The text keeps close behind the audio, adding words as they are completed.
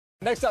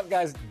Next up,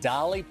 guys,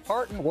 Dolly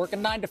Parton,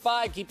 working 9 to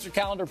 5, keeps her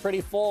calendar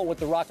pretty full with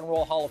the Rock and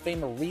Roll Hall of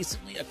Famer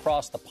recently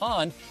across the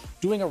pond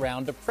doing a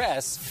round of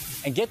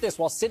press. And get this,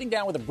 while sitting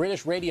down with a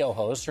British radio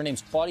host, her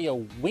name's Claudia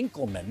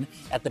Winkleman,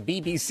 at the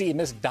BBC,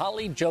 Miss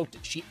Dolly joked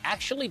she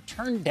actually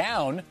turned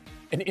down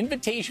an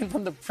invitation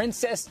from the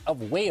Princess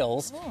of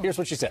Wales. Oh. Here's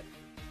what she said.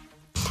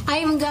 I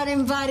even got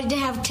invited to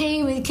have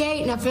tea with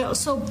Kate, and I felt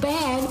so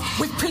bad.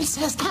 With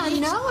Princess Kate? I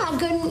know, I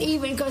couldn't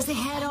even, because they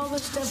had all the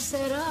stuff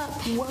set up.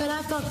 What? But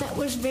I thought that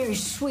was very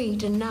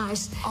sweet and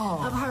nice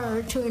of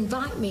her to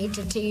invite me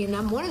to tea.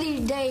 And one of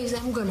these days,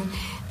 I'm gonna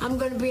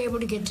be able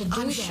to get to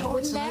do that. Sure.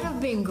 Wouldn't that have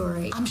been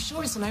great? I'm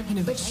sure it's an open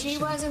invitation. But she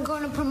wasn't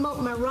going to promote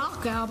my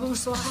rock album,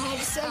 so I had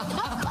to say no.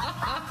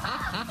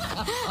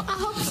 I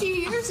hope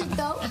she hears it,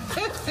 though.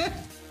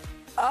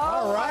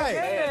 All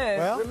right.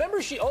 Well,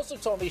 remember, she also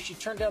told me she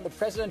turned down the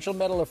Presidential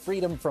Medal of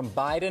Freedom from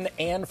Biden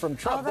and from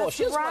Trump. Well,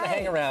 she doesn't want to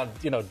hang around,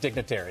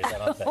 dignitaries, I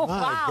don't think.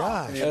 My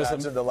gosh. Can you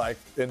imagine to,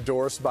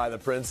 endorsed by the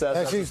princess?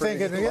 Yeah, she's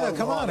thinking, yeah,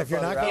 come on, if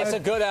you're not going to... It's a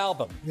good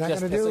album. You're not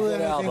going to do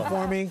anything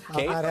for me.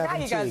 Kate? I'm not having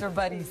now you guys are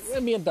buddies.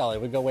 Me and Dolly,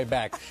 we go way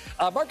back.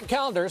 Mark your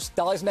calendars.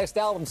 Dolly's next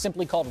album,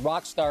 simply called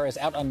Rockstar, is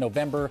out on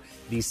November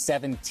the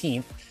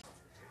 17th.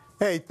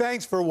 Hey,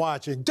 thanks for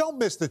watching. Don't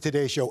miss the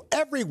Today Show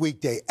every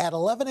weekday at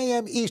 11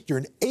 a.m.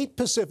 Eastern, 8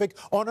 Pacific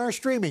on our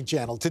streaming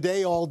channel,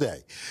 Today All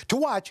Day. To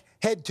watch,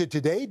 head to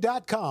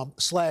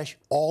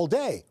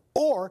today.com/allday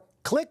or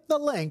click the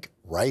link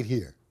right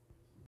here.